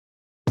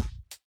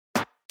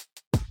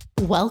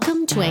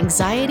Welcome to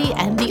Anxiety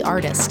and the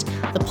Artist,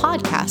 the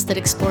podcast that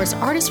explores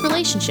artists'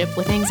 relationship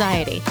with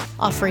anxiety,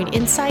 offering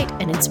insight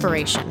and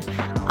inspiration.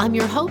 I'm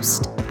your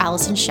host,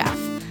 Allison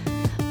Schaff.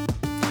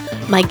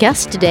 My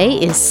guest today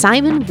is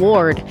Simon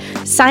Ward.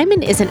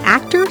 Simon is an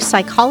actor,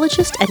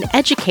 psychologist, and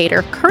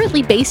educator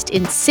currently based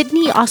in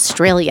Sydney,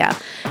 Australia.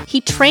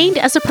 He trained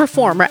as a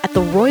performer at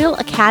the Royal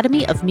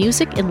Academy of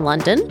Music in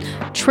London,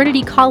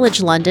 Trinity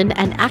College London,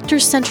 and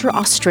Actors Centre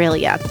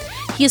Australia.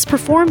 He has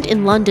performed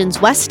in London's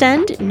West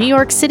End, New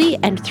York City,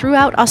 and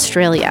throughout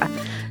Australia.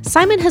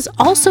 Simon has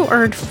also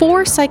earned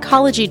 4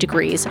 psychology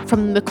degrees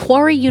from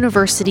Macquarie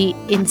University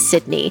in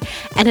Sydney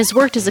and has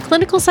worked as a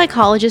clinical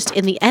psychologist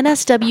in the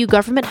NSW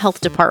Government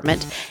Health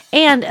Department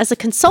and as a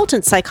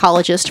consultant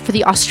psychologist for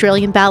the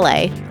Australian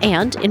Ballet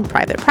and in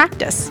private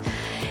practice.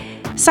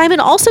 Simon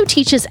also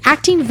teaches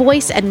acting,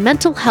 voice, and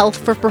mental health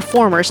for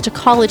performers to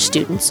college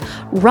students,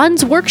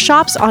 runs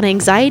workshops on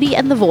anxiety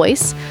and the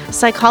voice,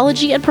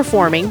 psychology and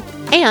performing,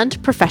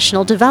 and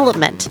professional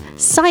development.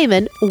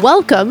 Simon,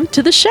 welcome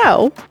to the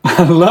show.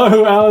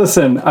 Hello,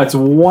 Allison. It's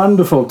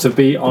wonderful to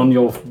be on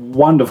your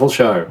wonderful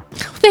show.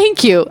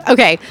 Thank you.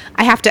 Okay,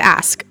 I have to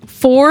ask,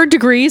 4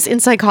 degrees in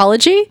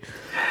psychology?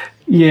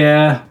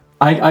 Yeah,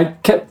 I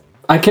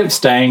kept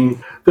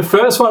staying. The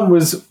first one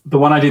was the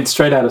one I did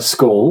straight out of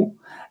school,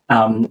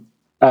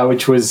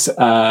 which was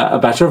a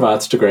Bachelor of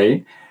Arts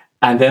degree.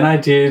 And then I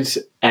did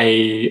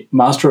a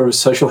Master of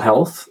Social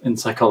Health in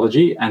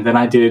psychology. And then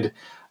I did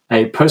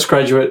a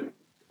postgraduate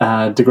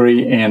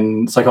degree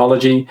in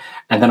psychology.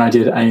 And then I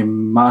did a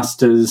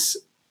Master's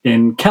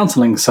in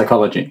counseling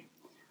psychology.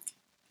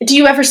 Do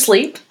you ever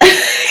sleep?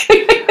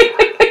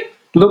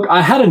 Look,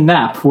 I had a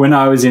nap when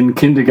I was in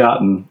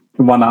kindergarten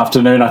one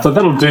afternoon. I thought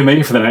that'll do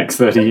me for the next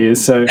 30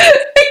 years. So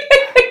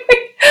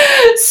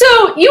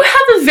you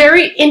have a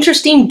very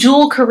interesting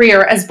dual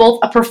career as both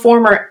a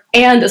performer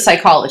and a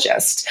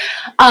psychologist.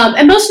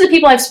 And most of the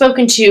people I've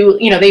spoken to,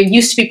 they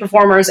used to be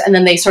performers and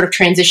then they sort of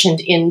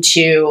transitioned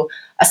into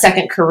a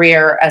second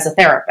career as a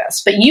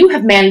therapist. But you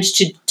have managed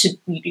to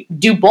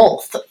do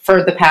both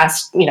for the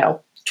past,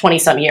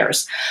 20-some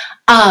years.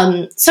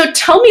 So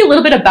tell me a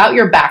little bit about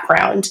your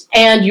background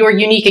and your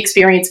unique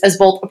experience as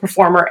both a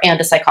performer and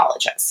a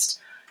psychologist.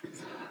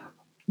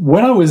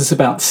 When I was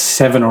about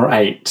 7 or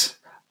 8,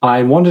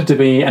 I wanted to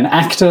be an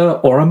actor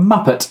or a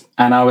Muppet,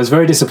 and I was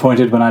very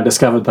disappointed when I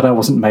discovered that I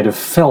wasn't made of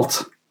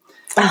felt.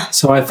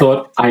 So I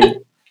thought,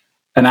 an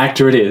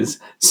actor it is.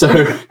 So,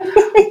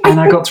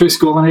 and I got through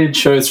school and I did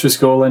shows through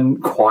school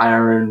and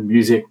choir and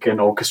music and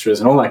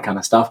orchestras and all that kind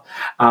of stuff.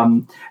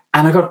 And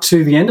I got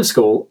to the end of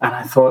school and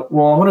I thought,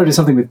 well, I want to do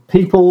something with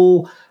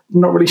people,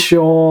 not really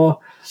sure.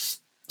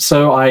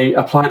 So I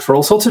applied for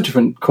all sorts of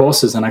different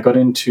courses and I got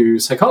into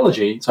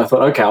psychology. So I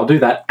thought, okay, I'll do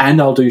that and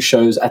I'll do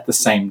shows at the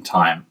same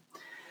time.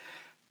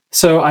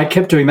 So I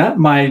kept doing that.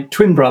 My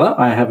twin brother,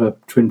 I have a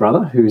twin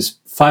brother who's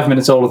 5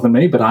 minutes older than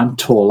me, but I'm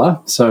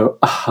taller. So,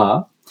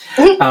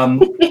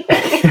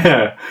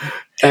 yeah.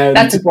 And,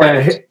 that's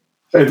important.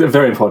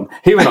 Very important.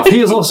 He went off. He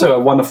is also a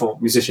wonderful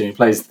musician. He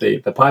plays the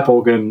pipe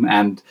organ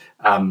and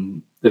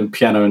the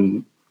piano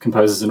and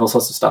composes and all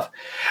sorts of stuff.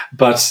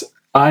 But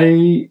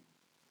I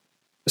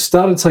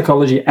started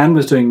psychology and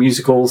was doing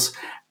musicals.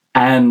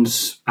 And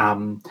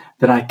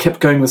then I kept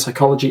going with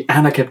psychology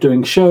and I kept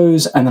doing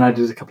shows. And then I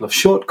did a couple of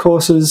short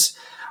courses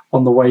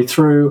on the way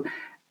through.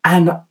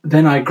 And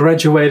then I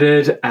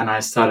graduated and I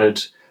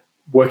started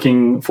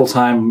working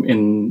full-time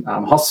in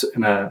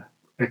a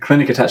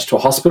clinic attached to a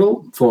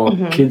hospital for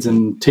kids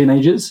and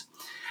teenagers.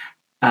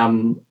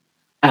 And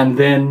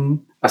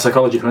then a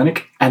psychology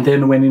clinic. And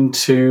then went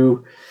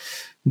into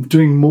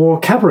doing more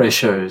cabaret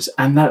shows.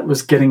 And that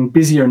was getting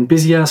busier and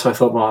busier. So I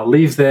thought, well, I'll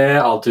leave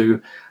there. I'll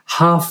do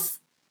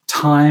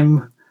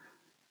half-time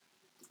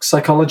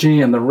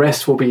psychology and the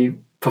rest will be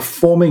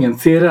performing in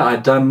theatre.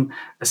 I'd done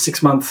a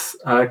 6-month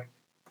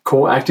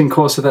acting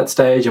course at that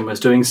stage and was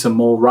doing some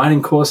more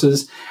writing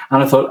courses.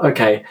 And I thought,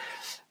 okay,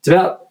 it's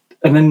about...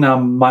 And then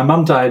my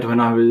mum died when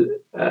I was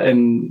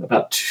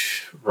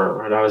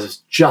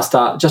just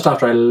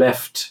after I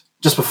left,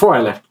 just before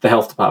I left the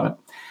health department.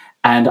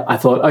 And I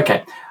thought,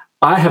 okay,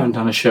 I haven't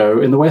done a show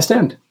in the West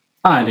End.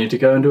 I need to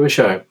go and do a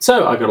show.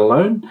 So I got a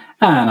loan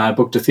and I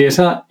booked a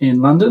theatre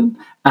in London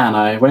and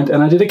I went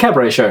and I did a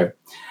cabaret show.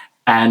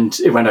 And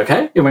it went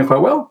okay. It went quite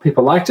well.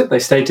 People liked it. They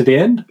stayed to the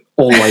end.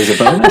 Always a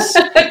bonus.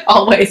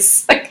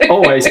 Always.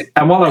 Always.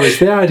 And while I was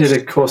there, I did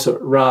a course at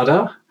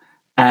RADA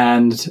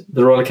and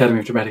the Royal Academy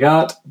of Dramatic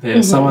Art,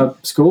 their summer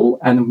school.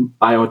 And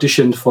I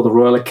auditioned for the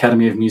Royal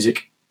Academy of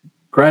Music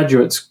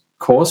graduates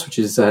course, which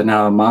is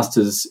now a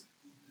master's,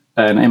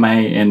 an MA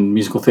in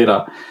musical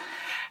theatre.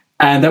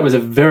 And that was a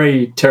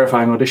very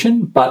terrifying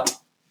audition, but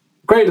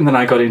great. And then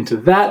I got into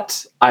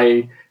that.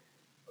 I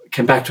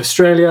came back to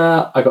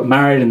Australia. I got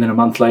married. And then a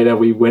month later,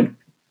 we went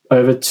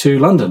over to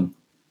London.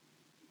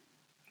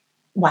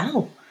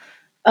 Wow.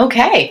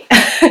 Okay.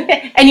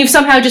 And you've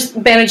somehow just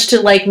managed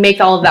to make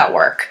all of that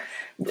work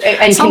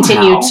and Somehow.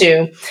 continue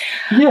to.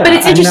 Yeah. But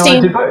it's interesting. Now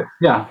I do both.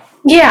 Yeah.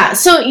 Yeah,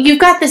 so you've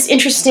got this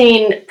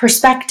interesting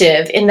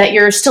perspective in that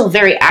you're still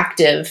very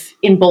active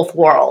in both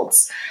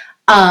worlds.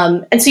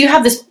 And so you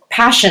have this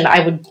passion,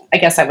 I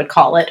guess I would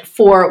call it,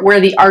 for where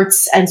the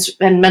arts and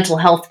mental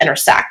health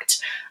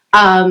intersect.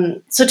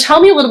 So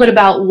tell me a little bit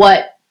about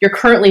what you're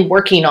currently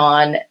working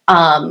on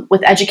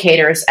with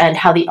educators and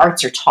how the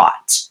arts are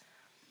taught.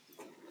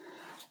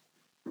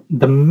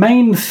 The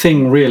main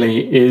thing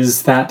really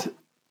is that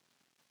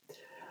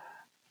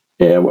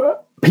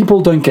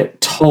people don't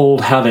get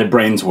told how their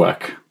brains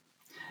work.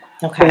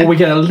 Okay. Or we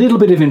get a little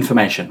bit of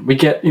information. We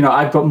get,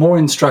 I've got more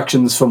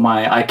instructions for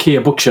my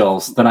IKEA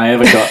bookshelves than I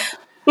ever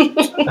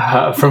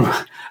got from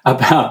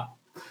about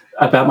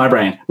my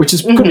brain, which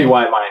is could be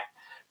why my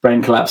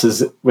brain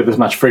collapses with as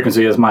much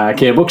frequency as my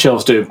IKEA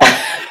bookshelves do.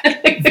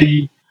 But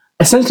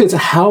essentially, it's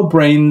how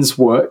brains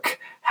work,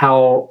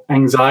 how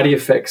anxiety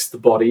affects the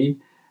body,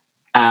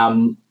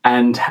 and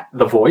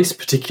the voice,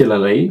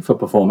 particularly for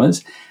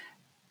performers,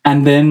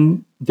 and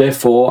then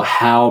therefore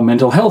how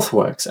mental health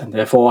works, and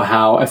therefore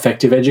how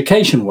effective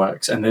education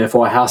works, and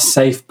therefore how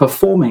safe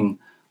performing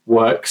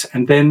works,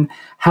 and then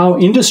how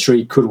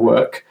industry could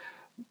work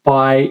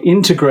by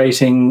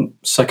integrating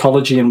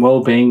psychology and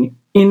well-being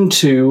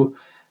into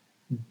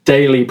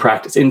daily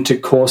practice, into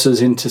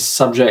courses, into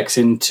subjects,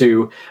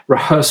 into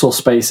rehearsal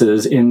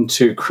spaces,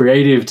 into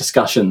creative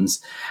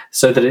discussions,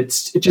 so that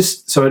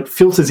it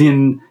filters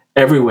in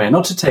everywhere,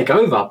 not to take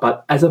over,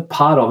 but as a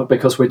part of it,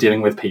 because we're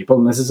dealing with people,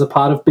 and this is a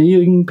part of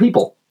being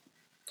people.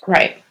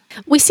 Right.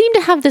 We seem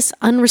to have this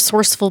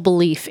unresourceful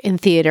belief in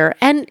theater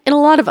and in a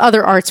lot of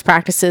other arts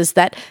practices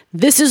that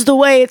this is the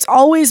way it's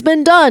always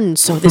been done,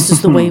 so this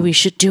is the way we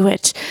should do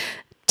it.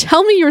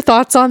 Tell me your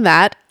thoughts on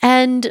that,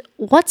 and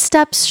what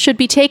steps should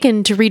be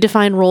taken to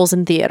redefine roles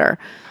in theater?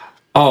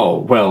 Oh,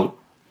 well,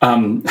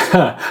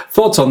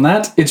 thoughts on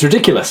that? It's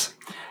ridiculous.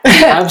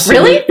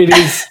 Absolutely. Really? It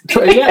is.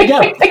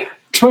 Yeah.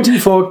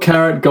 24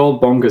 karat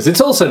gold bonkers.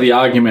 It's also the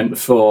argument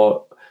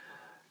for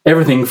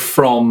everything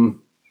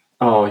from,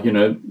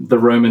 the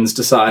Romans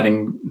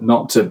deciding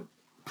not to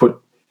put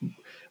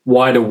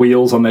wider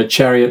wheels on their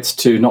chariots,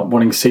 to not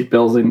wanting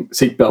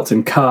seatbelts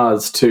in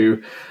cars,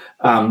 to,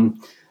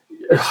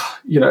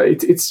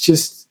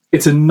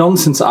 it's a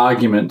nonsense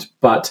argument,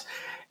 but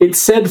it's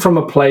said from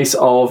a place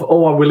of,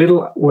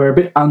 we're a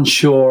bit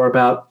unsure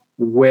about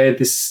where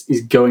this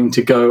is going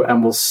to go,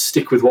 and we'll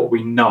stick with what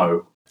we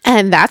know.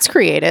 And that's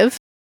creative.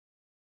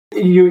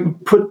 You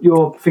put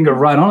your finger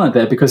right on it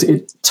there, because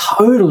it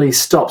totally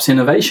stops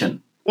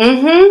innovation.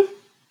 Mm-hmm.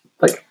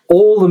 Like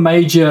all the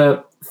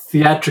major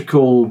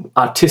theatrical,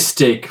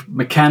 artistic,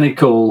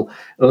 mechanical,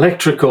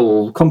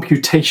 electrical,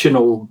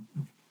 computational,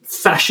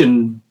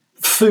 fashion,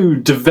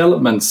 food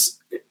developments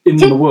in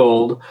the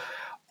world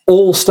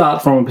all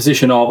start from a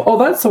position of,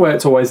 that's the way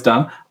it's always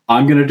done.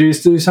 I'm going to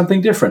do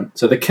something different.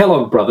 So the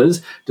Kellogg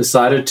brothers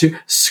decided to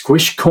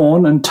squish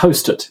corn and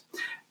toast it,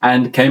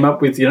 and came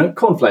up with,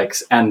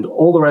 cornflakes and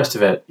all the rest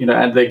of it,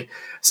 and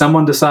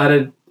someone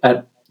decided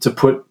to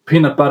put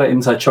peanut butter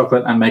inside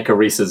chocolate and make a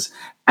Reese's.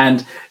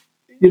 And,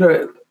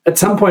 at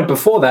some point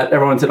before that,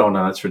 everyone said, oh,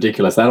 no, that's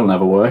ridiculous. That'll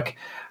never work.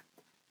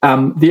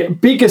 The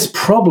biggest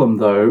problem,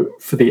 though,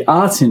 for the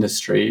arts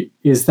industry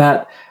is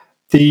that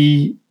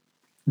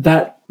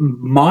that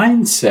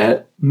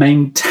mindset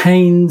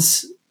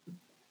maintains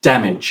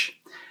damage.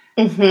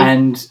 Mm-hmm.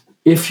 And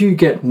if you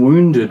get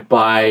wounded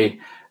by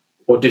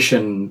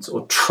auditions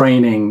or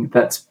training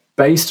that's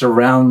based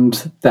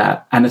around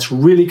that, and it's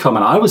really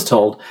common. I was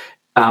told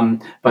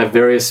by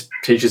various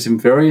teachers in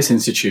various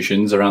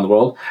institutions around the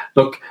world,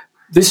 look,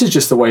 this is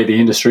just the way the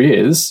industry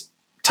is,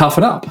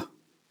 toughen up.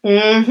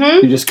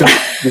 Mm-hmm. You just got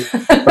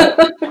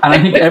and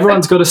I think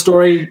everyone's got a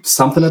story,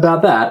 something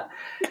about that.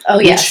 Oh,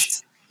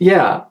 yes.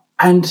 Yeah.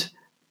 And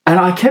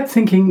I kept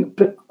thinking,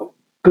 but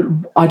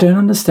I don't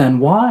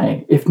understand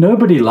why. If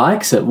nobody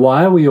likes it,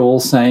 why are we all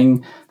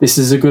saying this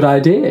is a good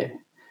idea?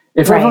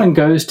 If everyone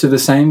goes to the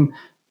same,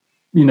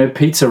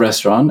 pizza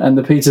restaurant, and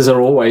the pizzas are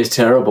always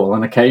terrible,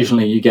 and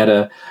occasionally you get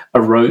a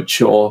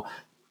roach or,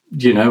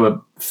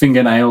 a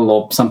fingernail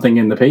or something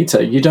in the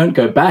pizza, you don't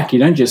go back. You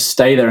don't just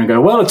stay there and go,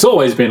 well, it's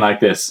always been like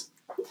this.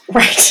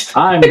 Right.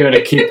 I'm going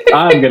to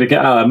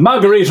get a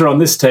margarita on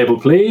this table,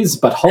 please,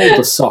 but hold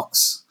the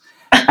socks.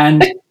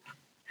 And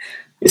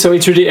so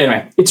it's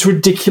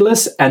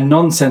ridiculous and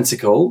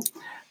nonsensical,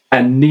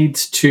 and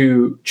needs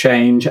to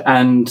change,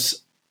 and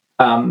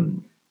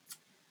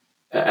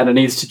it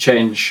needs to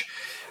change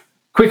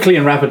quickly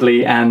and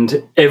rapidly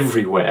and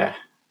everywhere.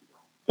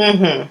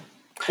 Mm-hmm.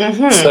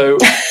 Mm-hmm. So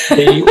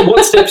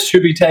what steps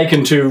should be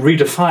taken to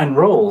redefine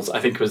roles, I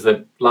think, was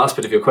the last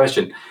bit of your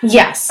question.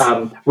 Yes.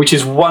 Which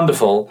is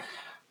wonderful.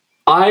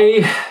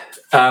 I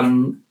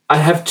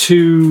have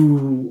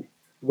two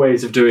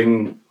ways of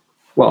doing,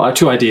 I have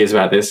two ideas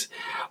about this.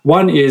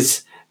 One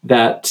is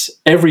that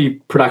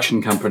every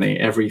production company,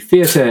 every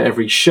theatre,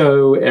 every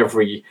show,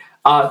 every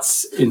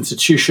arts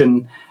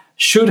institution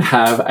should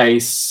have a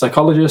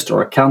psychologist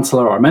or a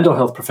counsellor or a mental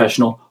health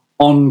professional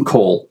on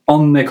call,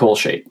 on their call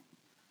sheet.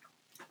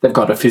 They've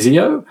got a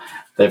physio,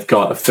 they've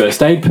got a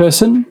first aid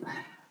person,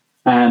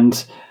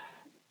 and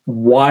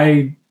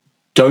why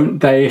don't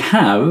they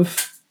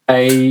have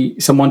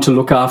someone to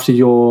look after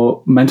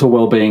your mental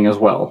well-being as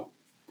well?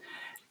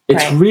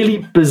 It's Right. really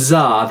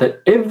bizarre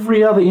that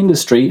every other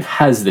industry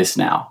has this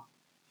now,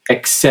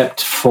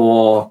 except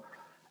for,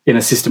 in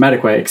a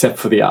systematic way, except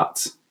for the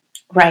arts.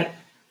 Right.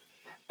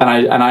 And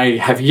I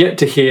have yet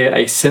to hear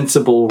a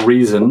sensible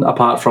reason,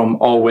 apart from,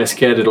 oh, we're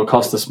scared it'll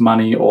cost us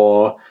money,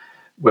 or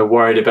we're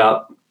worried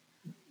about,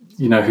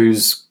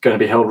 who's going to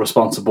be held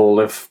responsible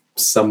if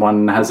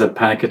someone has a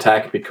panic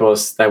attack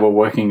because they were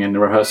working in a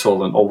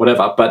rehearsal or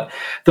whatever. But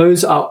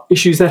those are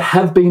issues that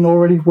have been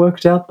already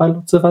worked out by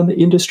lots of other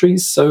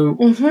industries. So,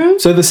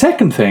 So the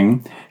second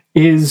thing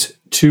is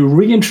to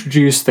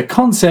reintroduce the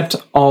concept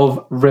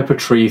of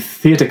repertory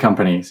theatre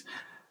companies.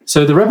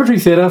 So the repertory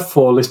theatre,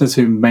 for listeners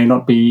who may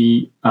not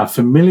be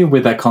familiar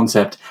with that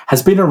concept,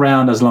 has been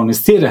around as long as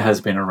theatre has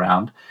been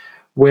around,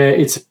 where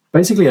it's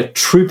basically a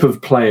troupe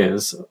of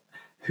players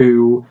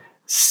who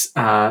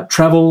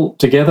travel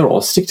together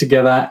or stick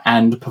together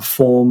and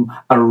perform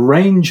a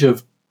range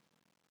of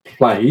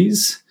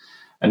plays,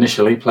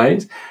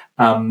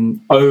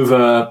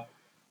 over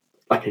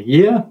like a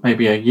year,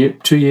 maybe a year,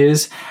 2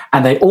 years,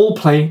 and they all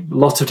play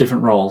lots of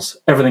different roles.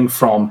 Everything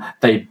from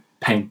they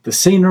paint the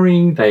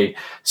scenery, they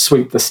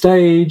sweep the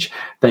stage,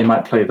 they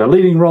might play the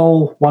leading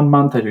role 1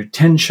 month, they do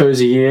 10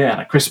 shows a year and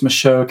a Christmas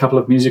show, a couple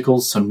of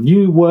musicals, some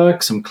new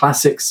work, some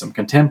classics, some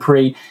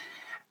contemporary.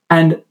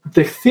 And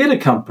the theatre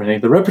company,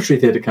 the repertory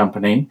theatre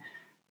company,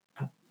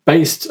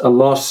 based a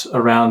lot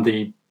around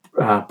the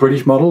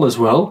British model as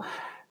well,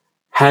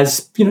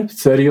 has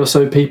 30 or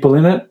so people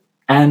in it,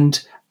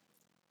 and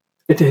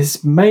it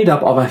is made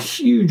up of a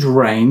huge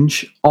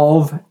range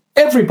of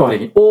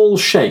everybody, all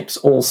shapes,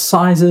 all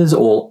sizes,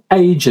 all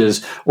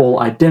ages, all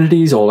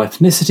identities, all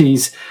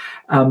ethnicities,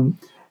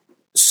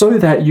 so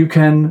that you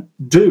can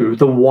do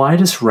the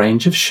widest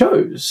range of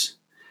shows.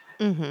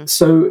 Mm-hmm.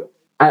 So,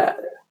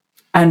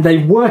 and they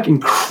work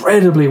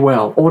incredibly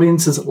well.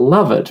 Audiences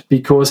love it,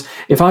 because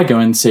if I go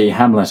and see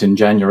Hamlet in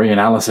January and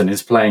Alison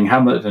is playing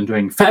Hamlet and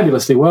doing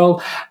fabulously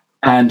well,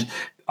 and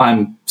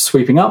I'm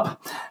sweeping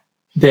up,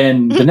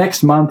 then the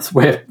next month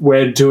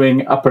we're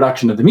doing a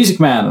production of The Music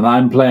Man, and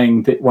I'm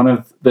playing one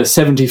of the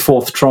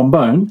 74th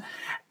trombone,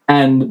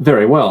 and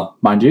very well,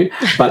 mind you,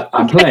 but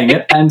I'm playing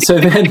it. And so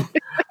then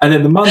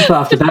the month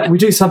after that, we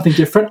do something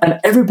different, and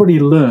everybody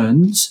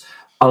learns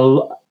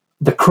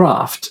the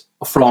craft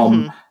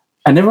from,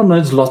 and everyone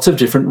learns lots of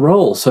different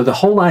roles. So the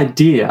whole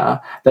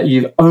idea that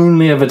you've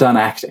only ever done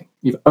acting,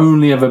 you've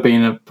only ever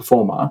been a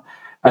performer,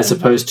 as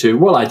opposed to,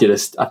 well, I've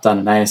done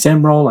an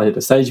ASM role, I did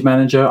a stage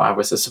manager, I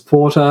was a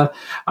supporter,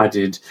 I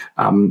did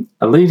a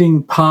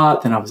leading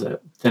part,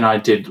 then I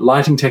did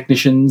lighting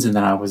technicians, and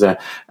then I was a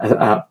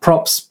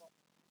props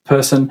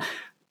person.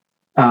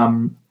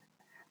 And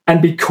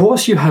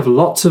because you have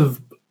lots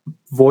of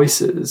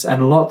voices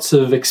and lots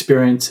of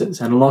experiences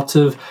and lots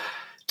of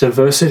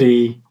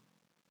diversity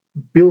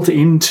built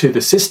into the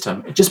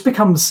system, it just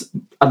becomes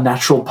a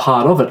natural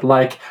part of it,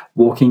 like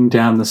walking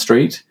down the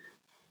street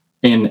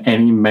in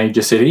any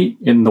major city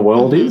in the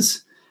world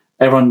is.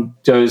 Everyone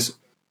goes,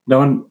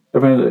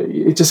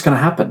 it's just going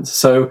to happen.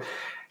 So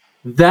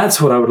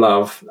that's what I would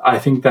love. I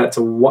think that's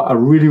a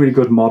really, really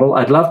good model.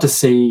 I'd love to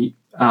see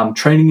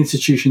training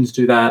institutions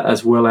do that,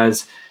 as well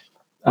as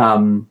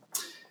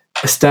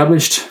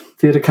established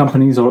theatre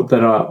companies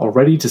that are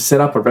ready to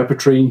set up a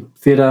repertory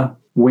theatre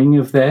wing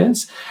of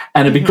theirs.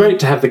 And it'd be great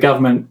to have the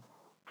government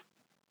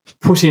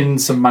put in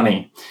some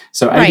money.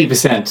 So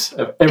 80%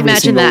 of every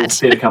single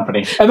theatre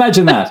company.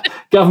 Imagine that.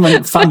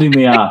 Government funding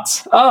the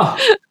arts.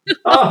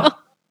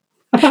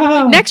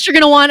 Next, you're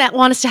going to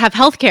want us to have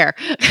healthcare.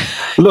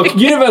 Look,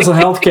 universal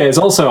healthcare is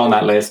also on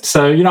that list.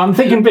 So, I'm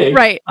thinking big.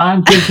 Right.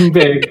 I'm thinking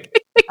big.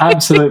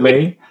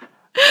 Absolutely.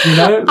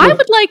 I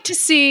would like to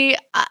see,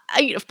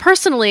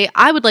 personally,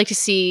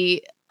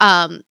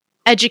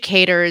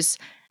 educators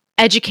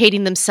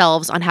educating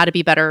themselves on how to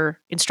be better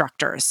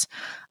instructors.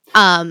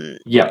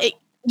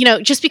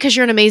 Just because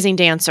you're an amazing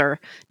dancer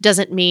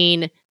doesn't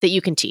mean that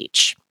you can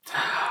teach.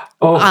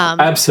 Oh,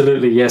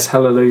 absolutely. Yes.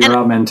 Hallelujah.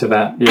 Amen to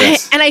that.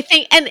 Yes. I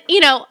think,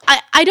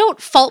 I don't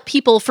fault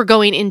people for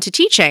going into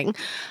teaching.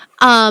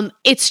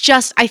 It's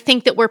just, I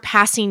think that we're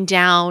passing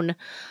down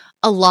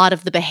a lot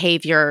of the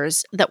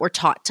behaviors that were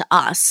taught to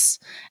us,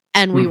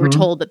 and we were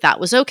told that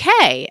was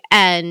okay.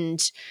 And,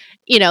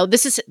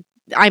 this is,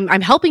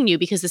 I'm helping you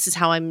because this is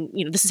how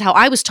this is how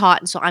I was taught.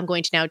 And so I'm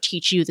going to now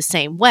teach you the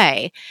same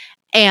way.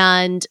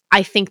 And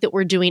I think that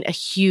we're doing a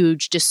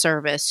huge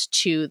disservice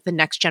to the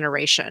next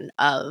generation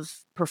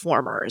of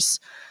performers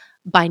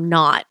by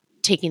not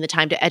taking the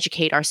time to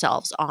educate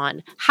ourselves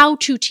on how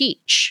to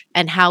teach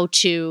and how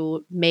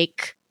to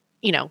make,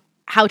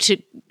 how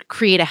to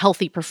create a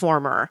healthy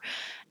performer.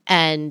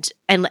 And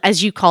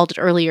as you called it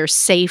earlier,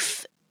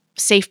 safe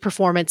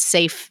performance,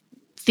 safe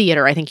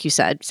theater, I think you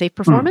said, safe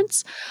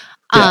performance.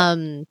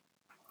 Yeah.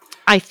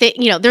 I think,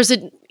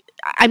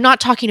 I'm not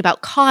talking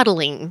about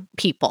coddling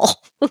people,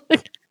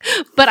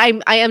 but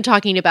I am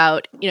talking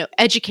about,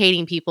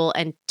 educating people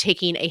and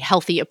taking a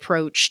healthy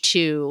approach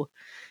to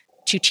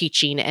to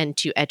teaching and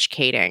to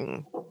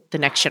educating the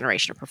next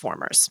generation of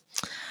performers.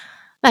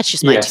 That's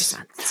just my 2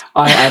 cents.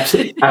 I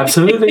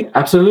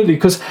absolutely.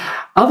 Because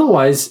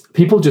otherwise,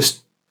 people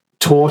just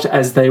taught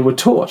as they were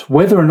taught,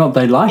 whether or not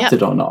they liked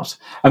it or not.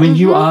 I mean,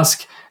 you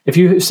ask, if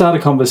you start a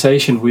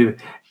conversation with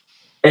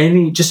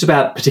just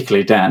about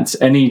particularly dance,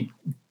 any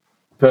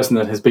person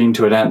that has been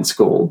to a dance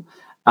school,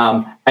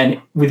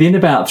 and within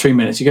about 3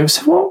 minutes, you go,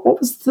 so what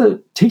was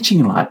the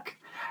teaching like?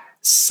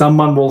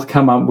 Someone will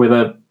come up with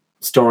a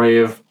story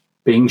of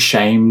being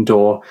shamed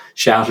or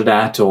shouted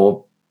at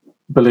or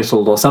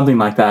belittled or something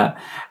like that.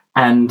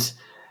 And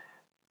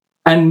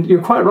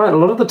you're quite right. A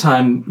lot of the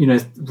time,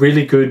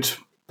 really good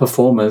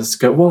performers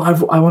go, well,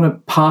 I want to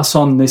pass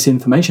on this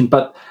information,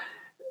 but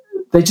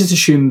they just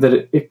assume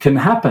that it can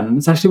happen.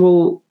 It's actually,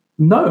 well,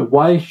 no.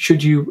 Why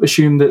should you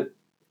assume that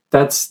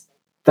that's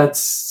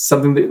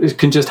something that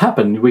can just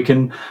happen? We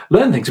can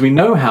learn things. We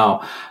know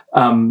how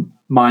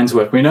minds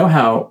work. We know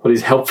what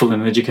is helpful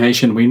in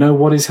education. We know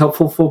what is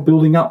helpful for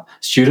building up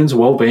students'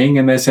 well-being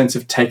and their sense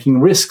of taking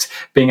risks,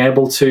 being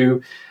able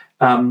to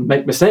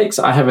make mistakes.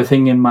 I have a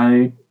thing in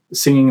my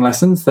singing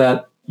lessons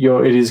that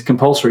it is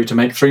compulsory to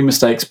make 3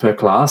 mistakes per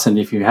class, and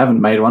if you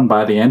haven't made one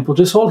by the end, we'll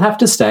just all have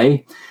to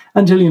stay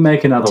until you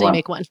make another one. You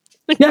make one.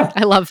 Yeah.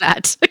 I love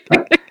that.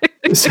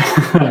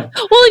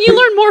 Well, you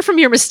learn more from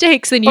your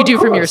mistakes than you do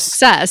from your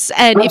success.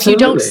 And if you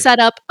don't set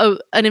up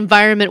an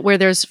environment where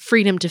there's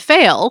freedom to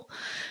fail,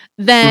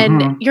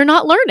 then you're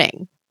not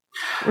learning,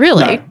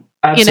 really. No,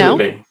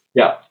 absolutely.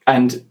 Yeah.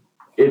 And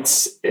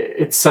it's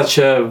such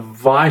a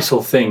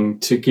vital thing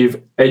to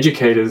give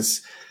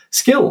educators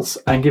skills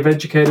and give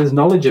educators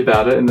knowledge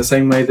about it in the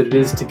same way that it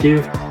is to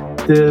give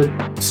the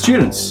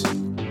students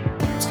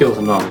skills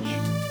and knowledge.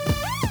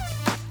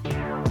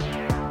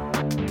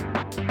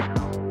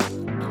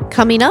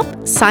 Coming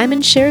up,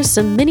 Simon shares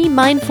some mini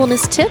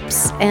mindfulness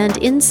tips and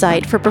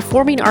insight for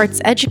performing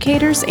arts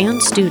educators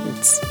and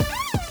students.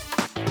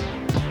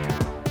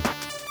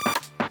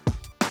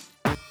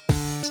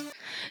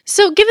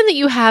 So given that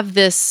you have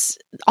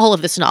all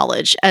of this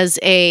knowledge as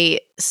a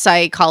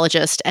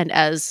psychologist and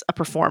as a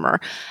performer,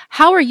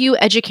 how are you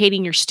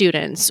educating your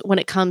students when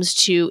it comes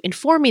to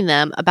informing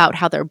them about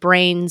how their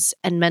brains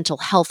and mental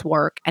health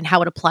work and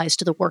how it applies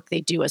to the work they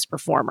do as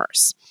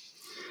performers?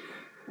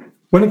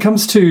 When it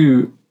comes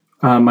to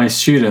my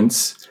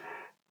students,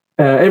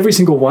 every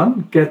single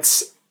one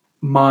gets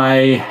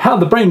my how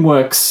the brain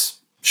works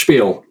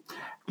spiel.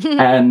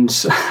 And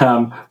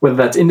whether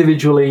that's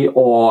individually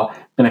or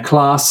in a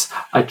class,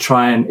 I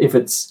try and, if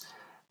it's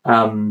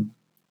when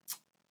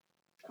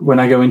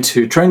I go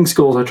into training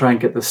schools, I try and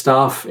get the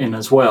staff in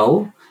as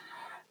well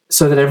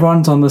so that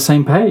everyone's on the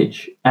same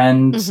page,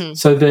 and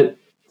so that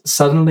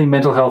suddenly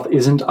mental health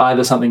isn't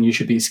either something you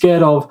should be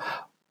scared of,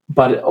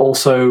 but it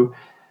also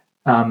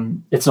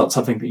it's not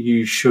something that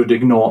you should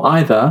ignore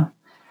either.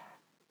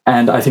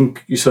 And I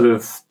think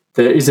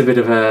there is a bit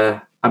of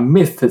a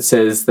myth that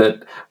says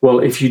that, well,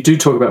 if you do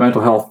talk about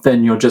mental health,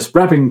 then you're just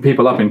wrapping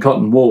people up in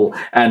cotton wool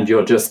and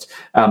you're just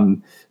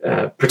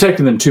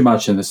protecting them too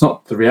much, and it's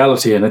not the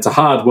reality, and it's a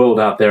hard world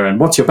out there, and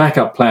what's your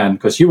backup plan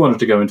because you wanted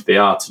to go into the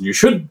arts and you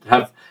should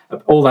have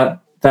all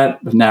that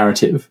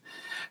narrative.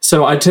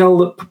 So I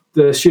tell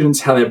the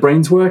students how their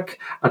brains work,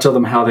 I tell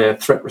them how their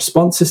threat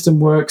response system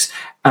works,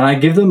 and I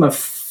give them a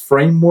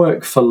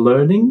framework for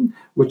learning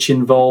which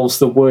involves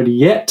the word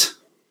yet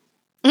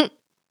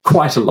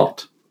quite a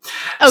lot.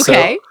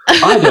 Okay.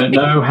 So I don't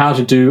know how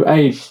to do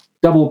a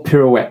double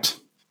pirouette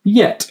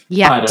yet.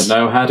 I don't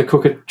know how to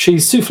cook a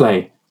cheese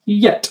souffle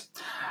yet.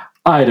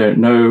 I don't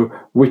know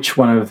which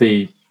one of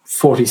the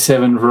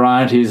 47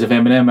 varieties of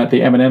M&M at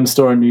the M&M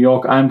store in New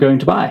York I'm going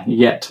to buy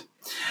yet.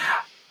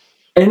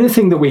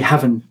 Anything that we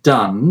haven't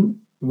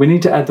done, we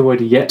need to add the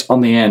word yet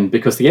on the end,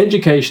 because the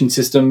education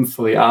system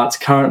for the arts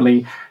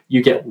currently,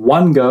 you get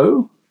one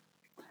go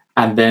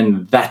and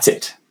then that's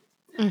it.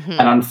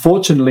 And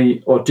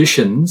unfortunately,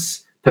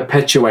 auditions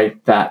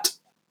perpetuate that.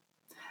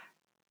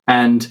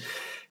 And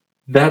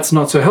that's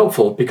not so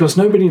helpful, because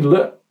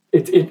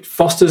it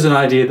fosters an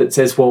idea that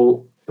says,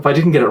 well, if I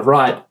didn't get it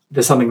right,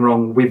 there's something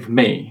wrong with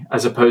me,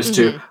 as opposed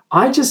to,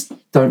 I just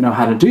don't know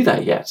how to do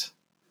that yet.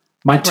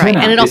 My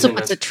turnout and it also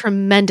puts a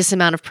tremendous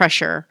amount of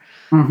pressure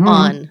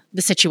on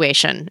the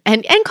situation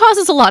and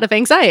causes a lot of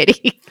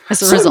anxiety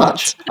as a result.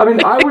 Much. I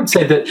mean, I would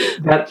say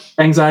that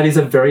anxiety is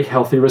a very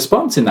healthy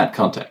response in that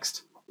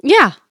context.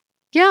 Yeah.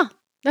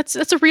 That's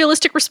a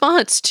realistic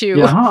response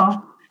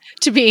to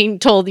being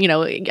told,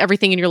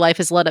 everything in your life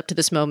has led up to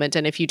this moment,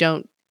 and if you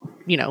don't,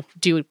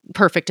 do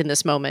perfect in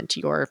this moment,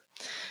 you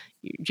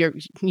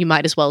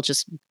might as well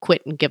just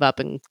quit and give up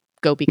and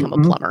go become a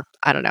plumber.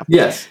 I don't know.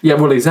 Yes. Yeah,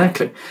 well,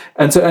 exactly.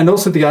 And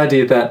also the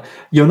idea that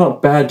you're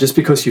not bad just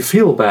because you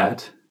feel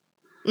bad.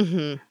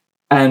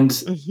 And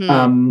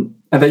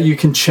that you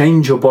can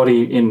change your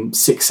body in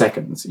 6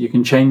 seconds. You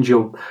can change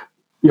your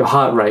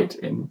heart rate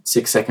in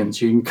 6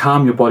 seconds. You can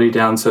calm your body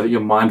down so that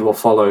your mind will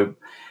follow.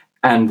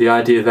 And the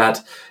idea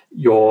that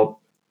your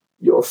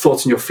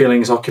thoughts and your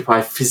feelings occupy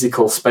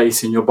physical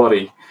space in your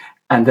body,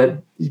 and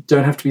that you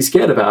don't have to be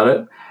scared about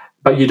it,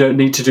 but you don't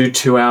need to do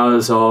 2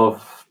 hours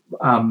of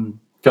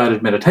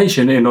guided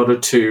meditation in order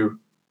to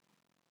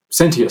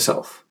center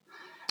yourself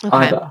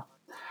either.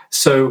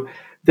 So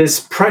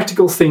there's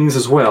practical things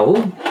as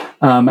well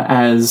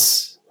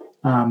as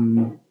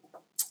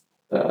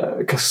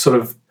sort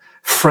of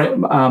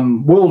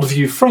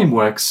worldview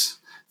frameworks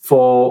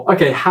for,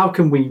 okay, how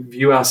can we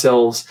view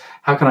ourselves?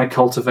 How can I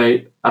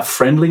cultivate a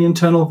friendly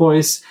internal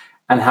voice?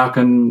 And how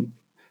can,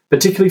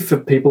 particularly for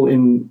people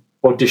in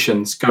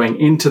auditions, going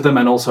into them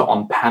and also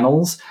on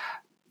panels,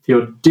 the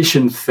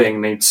audition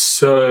thing needs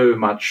so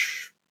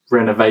much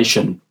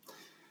renovation.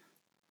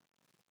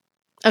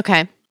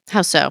 Okay.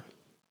 How so?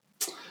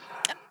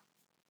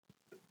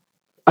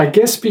 I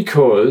guess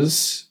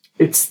because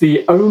it's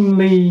the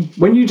only,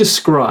 when you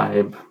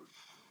describe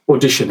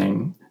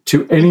auditioning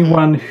to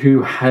anyone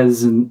who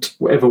hasn't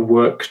ever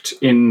worked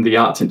in the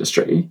arts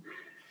industry,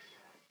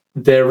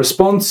 their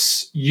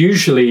response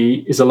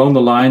usually is along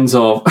the lines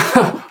of,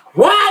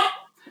 what?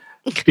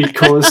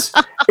 Because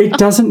it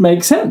doesn't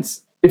make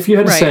sense. If you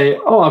had to say,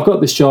 oh, I've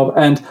got this job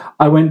and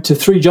I went to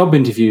 3 job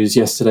interviews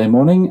yesterday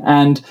morning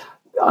and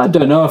I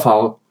don't know if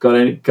I'll got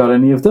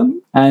any of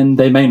them, and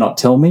they may not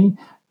tell me,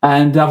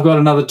 and I've got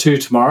another 2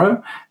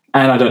 tomorrow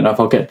and I don't know if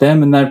I'll get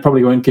them, and they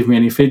probably won't give me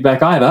any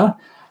feedback either.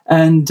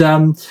 And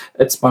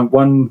it's my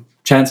one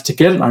chance to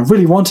get it, and I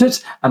really want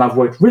it, and I've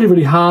worked really,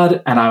 really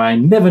hard, and I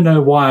may never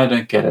know why I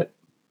don't get it.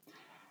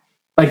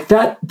 Like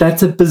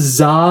that's a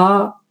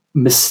bizarre,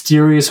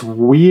 mysterious,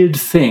 weird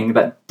thing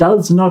that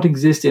does not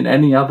exist in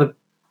any other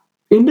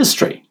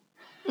industry.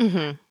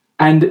 Mm-hmm.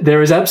 And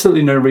there is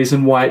absolutely no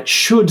reason why it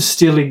should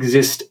still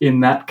exist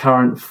in that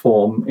current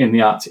form in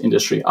the arts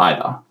industry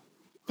either.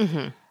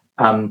 Mm-hmm.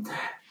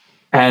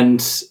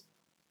 And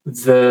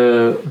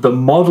the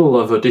model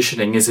of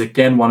auditioning is,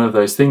 again, one of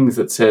those things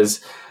that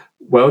says,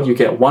 well, you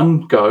get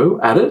one go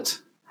at it,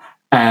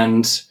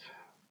 and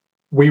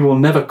we will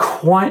never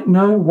quite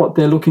know what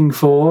they're looking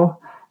for,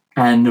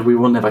 and we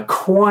will never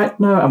quite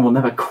know, and we'll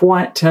never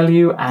quite tell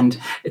you, and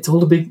it's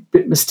all a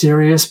bit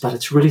mysterious, but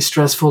it's really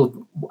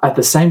stressful. At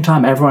the same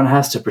time, everyone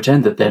has to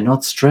pretend that they're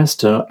not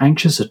stressed or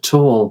anxious at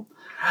all.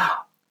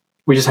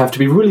 We just have to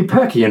be really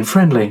perky and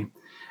friendly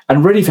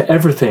and ready for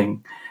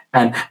everything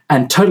and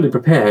totally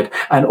prepared.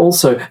 And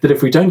also that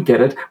if we don't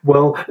get it,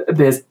 well,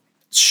 there's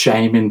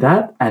shame in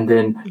that, and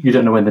then you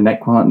don't know when the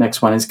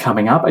next one is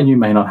coming up, and you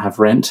may not have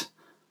rent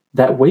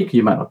that week,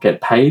 you might not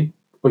get paid,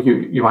 or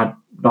you might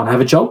not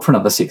have a job for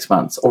another 6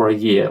 months or a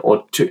year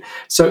or 2.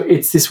 So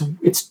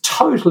it's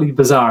totally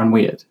bizarre and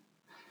weird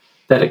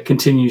that it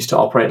continues to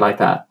operate like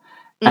that.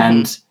 Mm-hmm.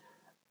 And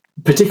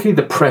particularly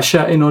the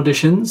pressure in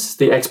auditions,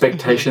 the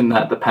expectation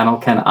that the panel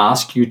can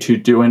ask you to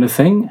do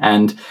anything.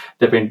 And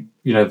there've been,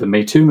 the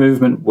Me Too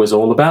movement was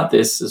all about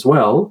this as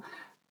well,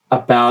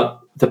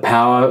 about the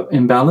power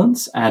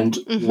imbalance. And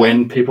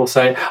when people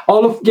say,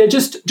 oh, look, yeah,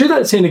 just do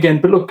that scene again,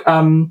 but look,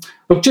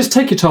 just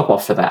take your top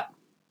off for that.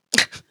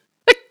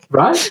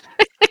 Right?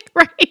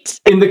 Right.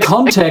 In the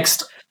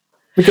context,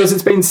 because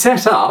it's been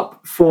set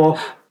up for,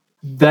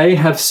 they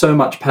have so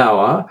much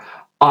power.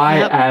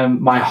 I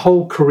am, my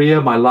whole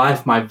career, my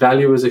life, my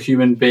value as a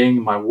human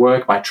being, my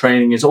work, my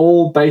training is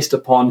all based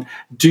upon,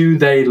 do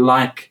they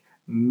like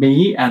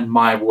me and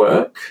my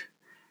work?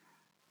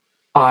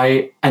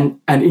 And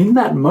in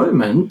that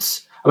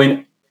moment, I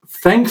mean,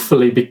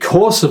 thankfully,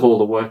 because of all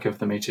the work of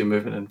the Me Too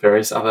movement and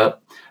various other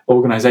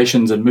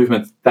organizations and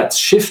movements, that's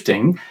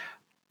shifting,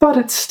 but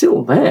it's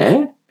still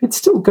there. It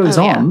still goes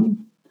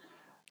on.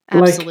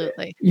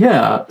 Absolutely.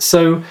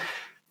 So,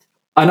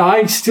 and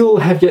I still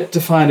have yet to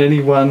find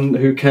anyone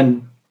who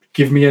can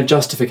give me a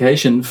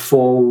justification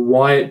for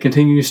why it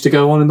continues to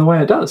go on in the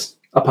way it does,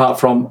 apart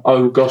from,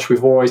 oh gosh,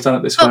 we've always done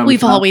it this way. But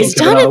we've always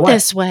done it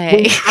this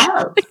way. We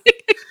have.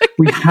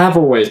 We have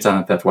always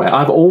done it that way.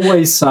 I've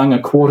always sung a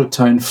quarter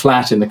tone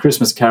flat in the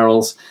Christmas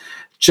carols.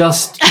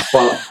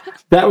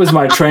 That was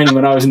my training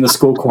when I was in the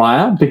school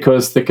choir,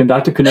 because the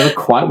conductor could never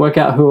quite work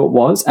out who it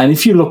was. And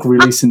if you look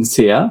really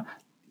sincere,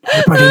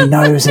 everybody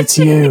knows it's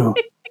you.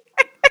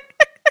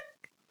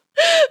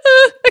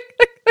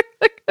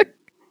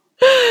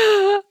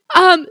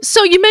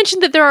 So you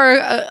mentioned that there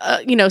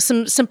are,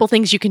 some simple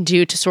things you can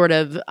do to sort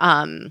of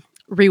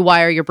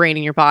rewire your brain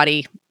and your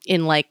body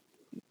in like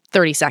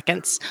 30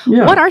 seconds.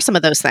 Yeah. What are some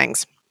of those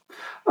things?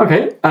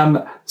 Okay.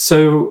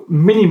 So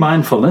mini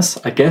mindfulness,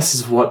 I guess,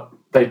 is what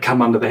they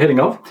come under the heading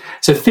of.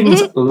 So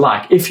things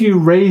like, if you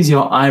raise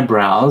your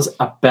eyebrows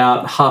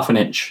about 1/2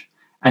 inch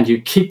and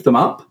you keep them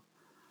up,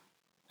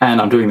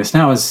 and I'm doing this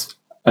now as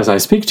I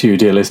speak to you,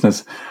 dear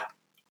listeners,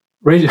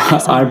 raise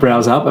your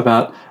eyebrows up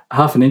about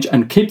 1/2 inch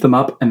and keep them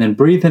up, and then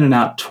breathe in and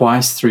out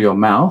twice through your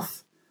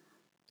mouth.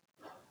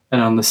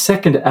 And on the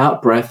second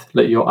out breath,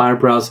 let your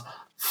eyebrows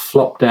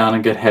flop down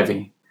and get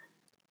heavy.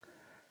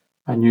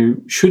 And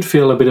you should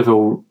feel a bit of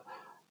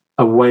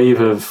a wave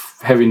of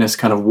heaviness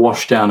kind of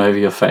wash down over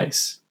your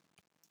face.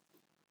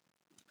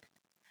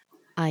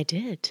 I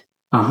did.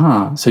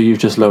 So you've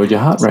just lowered your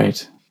heart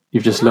rate.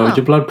 You've just lowered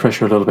your blood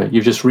pressure a little bit.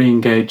 You've just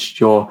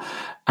re-engaged your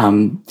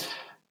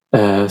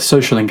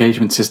social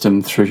engagement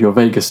system through your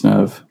vagus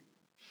nerve.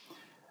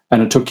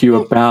 and it took you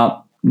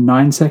about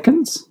 9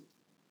 seconds.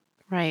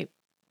 Right.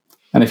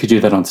 And if you do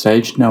that on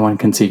stage, no one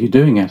can see you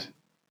doing it.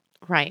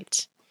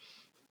 Right.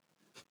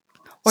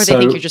 Or they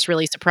think you're just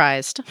really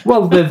surprised.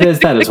 Well, there's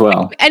that as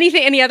well.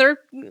 Any other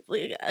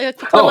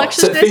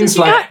so things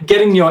like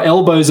getting your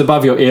elbows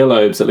above your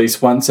earlobes at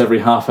least once every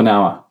half an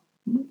hour.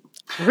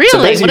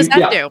 Really? So what does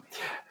that do?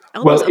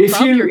 Elbows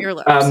above your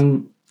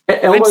earlobes.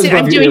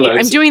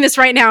 I'm doing this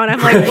right now, and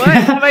I'm like, what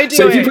am I doing?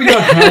 So if you put your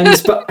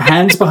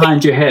hands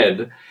behind your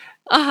head,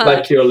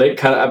 like you're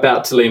kind of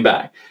about to lean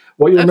back,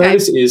 what you'll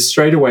notice is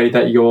straight away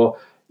that your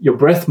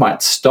breath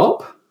might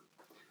stop.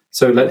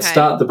 So let's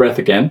start the breath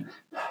again.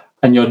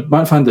 And you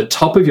might find the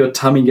top of your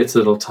tummy gets a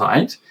little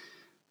tight.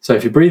 So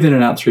if you breathe in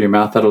and out through your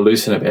mouth, that'll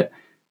loosen a bit.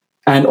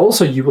 And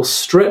also you will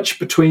stretch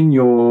between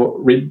your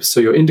ribs, so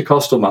your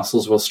intercostal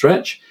muscles will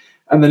stretch.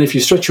 And then if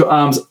you stretch your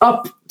arms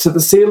up to the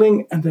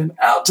ceiling and then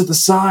out to the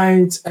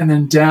sides and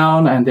then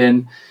down and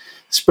then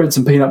spread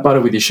some peanut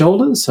butter with your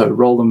shoulders, so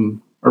roll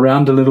them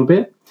around a little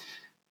bit.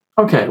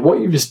 Okay, what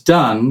you've just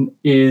done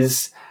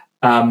is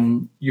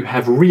you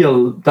have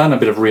done a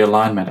bit of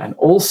realignment, and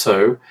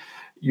also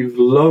you've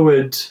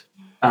lowered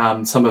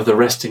some of the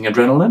resting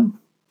adrenaline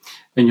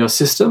in your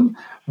system.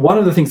 One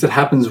of the things that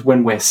happens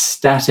when we're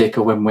static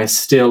or when we're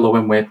still or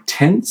when we're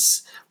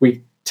tense,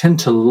 we tend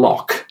to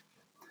lock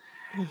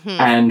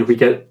and we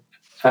get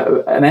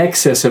an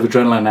excess of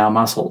adrenaline in our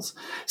muscles.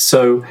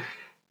 So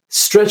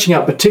stretching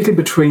out, particularly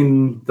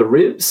between the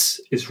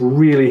ribs, is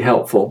really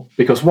helpful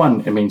because,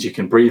 one, it means you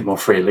can breathe more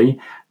freely.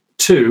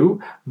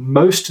 Two,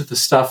 most of the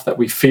stuff that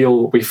we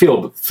feel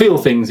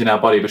things in our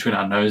body between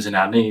our nose and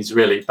our knees,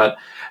 really, but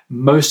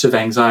most of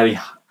anxiety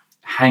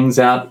hangs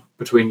out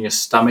between your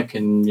stomach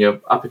and your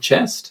upper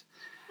chest.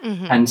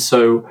 And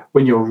so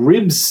when your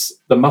ribs,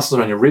 the muscles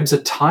around your ribs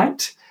are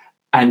tight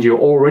and you're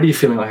already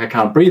feeling like I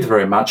can't breathe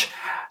very much,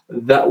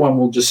 that one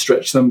will just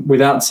stretch them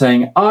without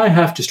saying, I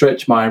have to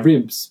stretch my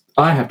ribs.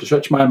 I have to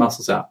stretch my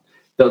muscles out.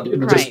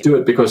 It'll just do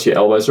it because your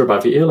elbows are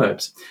above your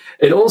earlobes.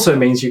 It also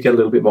means you get a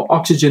little bit more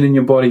oxygen in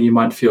your body. You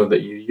might feel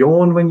that you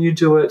yawn when you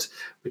do it,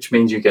 which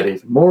means you get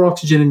even more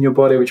oxygen in your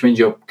body, which means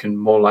you're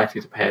more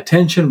likely to pay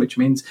attention, which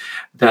means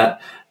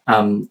that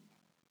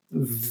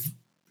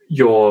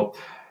your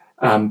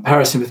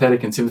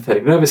parasympathetic and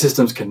sympathetic nervous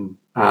systems can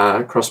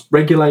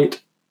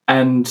cross-regulate.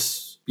 And,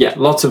 yeah,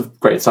 lots of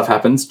great stuff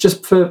happens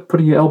just for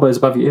putting your elbows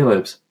above your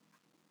earlobes.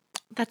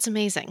 That's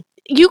amazing.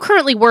 You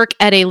currently work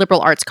at a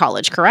liberal arts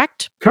college,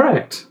 correct?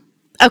 Correct.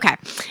 Okay.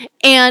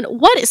 And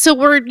so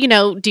we're,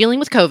 dealing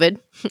with COVID,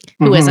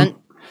 who isn't?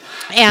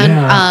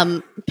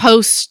 And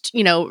post,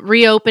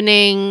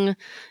 reopening,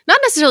 not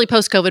necessarily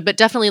post-COVID, but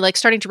definitely like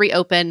starting to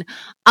reopen.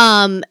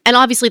 And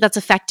obviously that's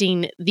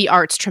affecting the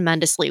arts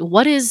tremendously.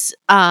 What's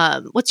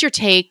your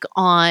take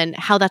on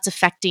how that's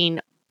affecting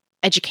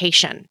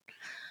education?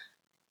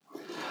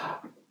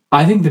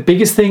 I think the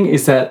biggest thing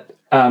is that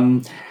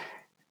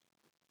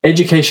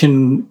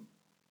education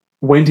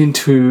went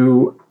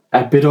into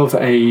a bit of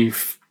a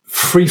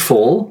free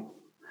fall,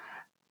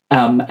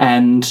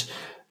 and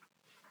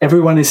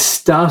everyone is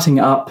starting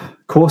up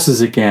courses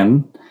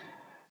again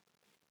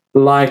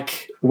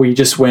like we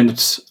just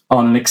went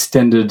on an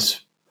extended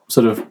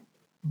sort of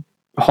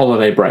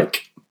holiday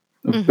break,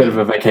 a bit of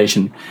a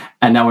vacation,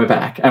 and now we're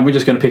back, and we're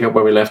just going to pick up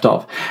where we left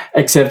off,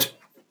 except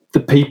the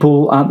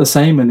people aren't the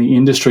same and the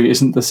industry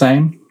isn't the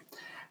same.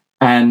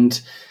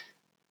 And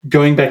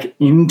going back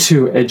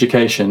into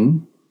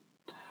education,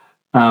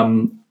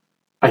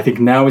 I think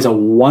now is a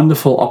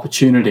wonderful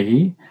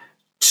opportunity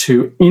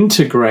to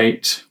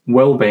integrate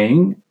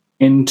well-being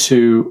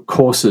into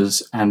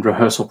courses and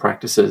rehearsal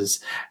practices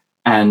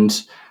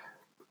and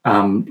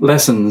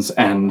lessons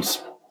and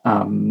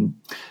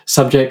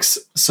subjects.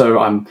 So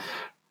I'm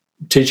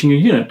teaching a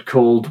unit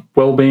called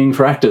Wellbeing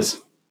for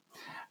Actors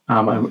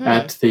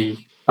at the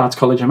arts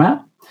college I'm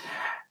at,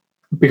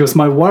 because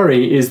my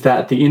worry is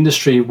that the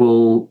industry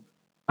will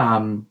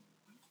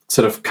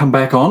sort of come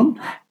back on,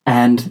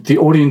 and the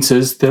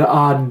audiences that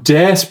are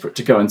desperate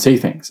to go and see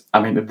things.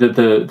 I mean,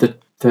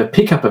 the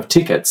pickup of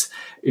tickets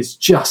is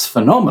just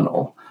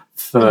phenomenal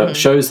for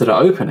shows that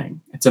are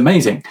opening. It's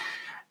amazing.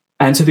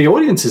 And so the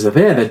audiences are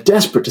there. They're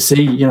desperate to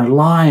see,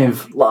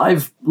 live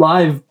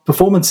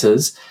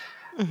performances.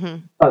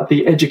 But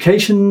the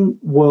education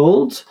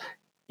world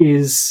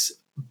is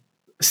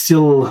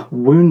still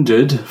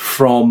wounded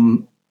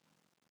from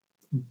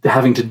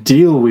having to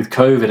deal with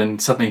COVID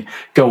and suddenly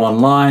go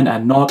online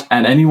and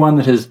anyone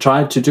that has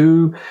tried to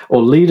do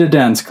or lead a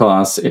dance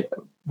class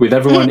with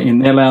everyone in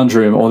their lounge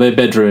room or their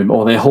bedroom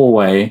or their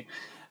hallway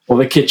or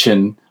their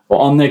kitchen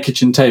or on their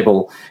kitchen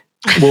table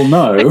will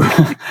know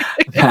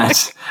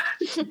that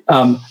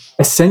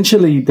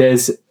essentially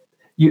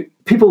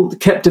people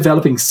kept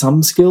developing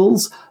some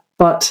skills,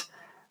 but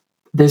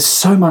there's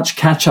so much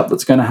catch up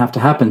that's going to have to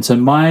happen. So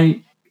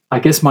I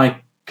guess my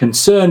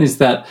concern is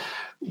that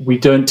we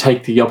don't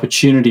take the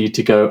opportunity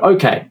to go,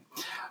 okay,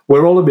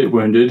 we're all a bit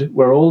wounded,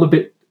 we're all a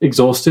bit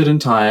exhausted and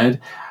tired.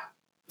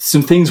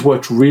 Some things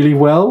worked really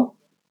well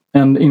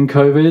in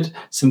COVID,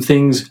 some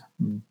things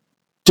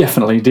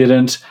definitely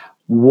didn't.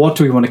 what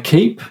do we want to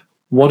keep?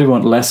 What do we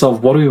want less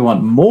of? What do we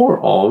want more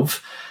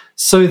of?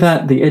 So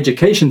that the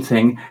education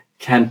thing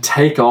can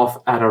take off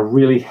at a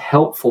really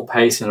helpful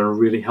pace in a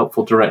really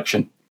helpful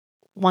direction.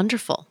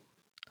 Wonderful.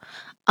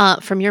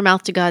 From your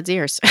mouth to God's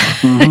ears.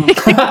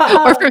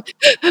 Or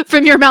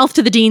from your mouth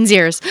to the dean's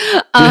ears.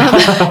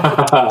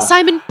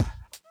 Simon,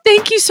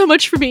 thank you so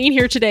much for being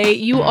here today.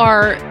 You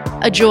are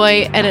a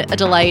joy and a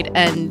delight,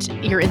 and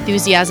your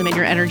enthusiasm and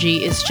your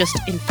energy is just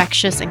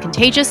infectious and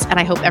contagious, and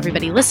I hope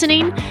everybody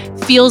listening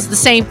feels the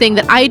same thing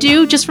that I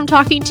do just from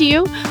talking to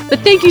you. But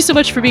thank you so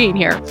much for being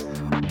here.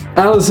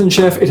 Alison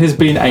Sheff, it has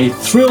been a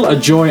thrill, a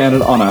joy, and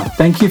an honor.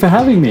 Thank you for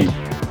having me.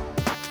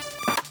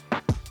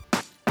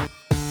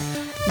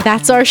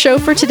 That's our show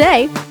for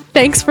today.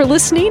 Thanks for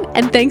listening,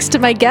 and thanks to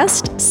my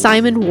guest,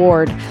 Simon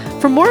Ward.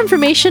 For more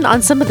information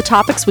on some of the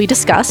topics we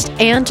discussed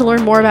and to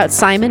learn more about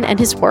Simon and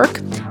his work,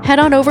 head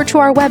on over to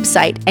our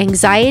website,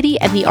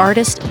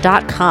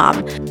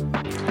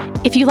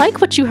 anxietyandtheartist.com. If you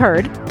like what you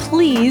heard,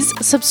 please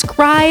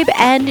subscribe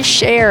and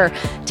share.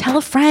 Tell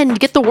a friend,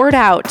 get the word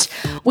out.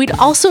 We'd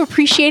also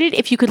appreciate it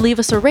if you could leave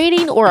us a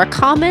rating or a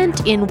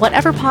comment in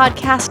whatever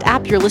podcast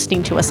app you're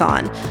listening to us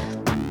on.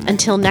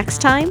 Until next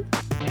time,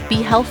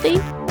 be healthy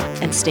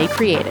and stay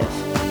creative.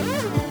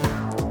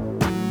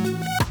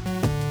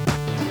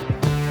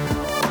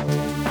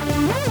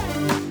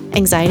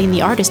 Anxiety and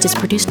the Artist is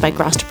produced by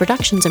Grosta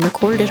Productions and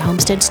recorded at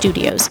Homestead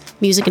Studios.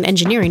 Music and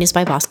engineering is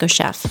by Bosco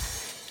Sheff.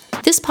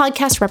 This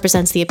podcast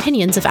represents the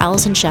opinions of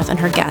Alison Sheff and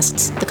her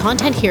guests. The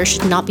content here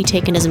should not be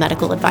taken as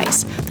medical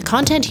advice. The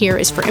content here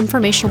is for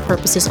informational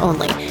purposes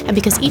only, and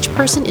because each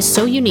person is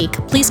so unique,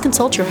 please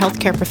consult your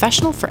healthcare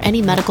professional for any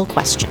medical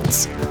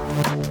questions.